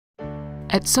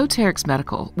At Soterix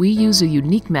Medical, we use a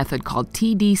unique method called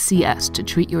tDCS to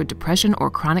treat your depression or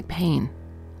chronic pain.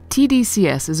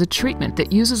 tDCS is a treatment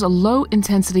that uses a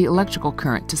low-intensity electrical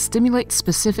current to stimulate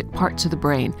specific parts of the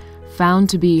brain found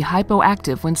to be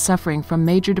hypoactive when suffering from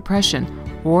major depression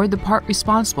or the part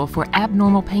responsible for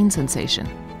abnormal pain sensation.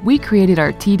 We created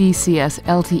our tDCS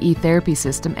LTE therapy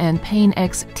system and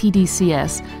PainX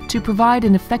tDCS to provide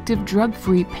an effective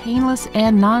drug-free, painless,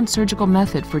 and non-surgical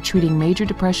method for treating major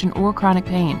depression or chronic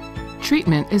pain.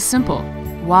 Treatment is simple.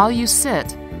 While you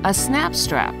sit, a snap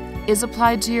strap is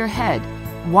applied to your head.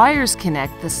 Wires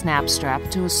connect the snap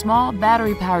strap to a small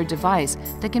battery-powered device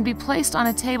that can be placed on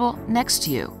a table next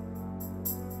to you.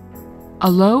 A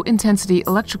low-intensity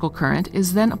electrical current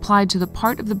is then applied to the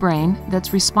part of the brain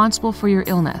that's responsible for your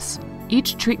illness.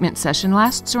 Each treatment session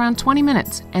lasts around 20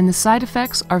 minutes, and the side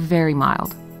effects are very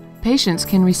mild. Patients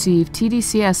can receive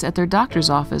tDCS at their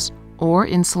doctor's office or,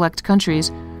 in select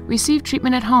countries, receive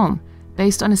treatment at home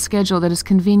based on a schedule that is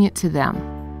convenient to them.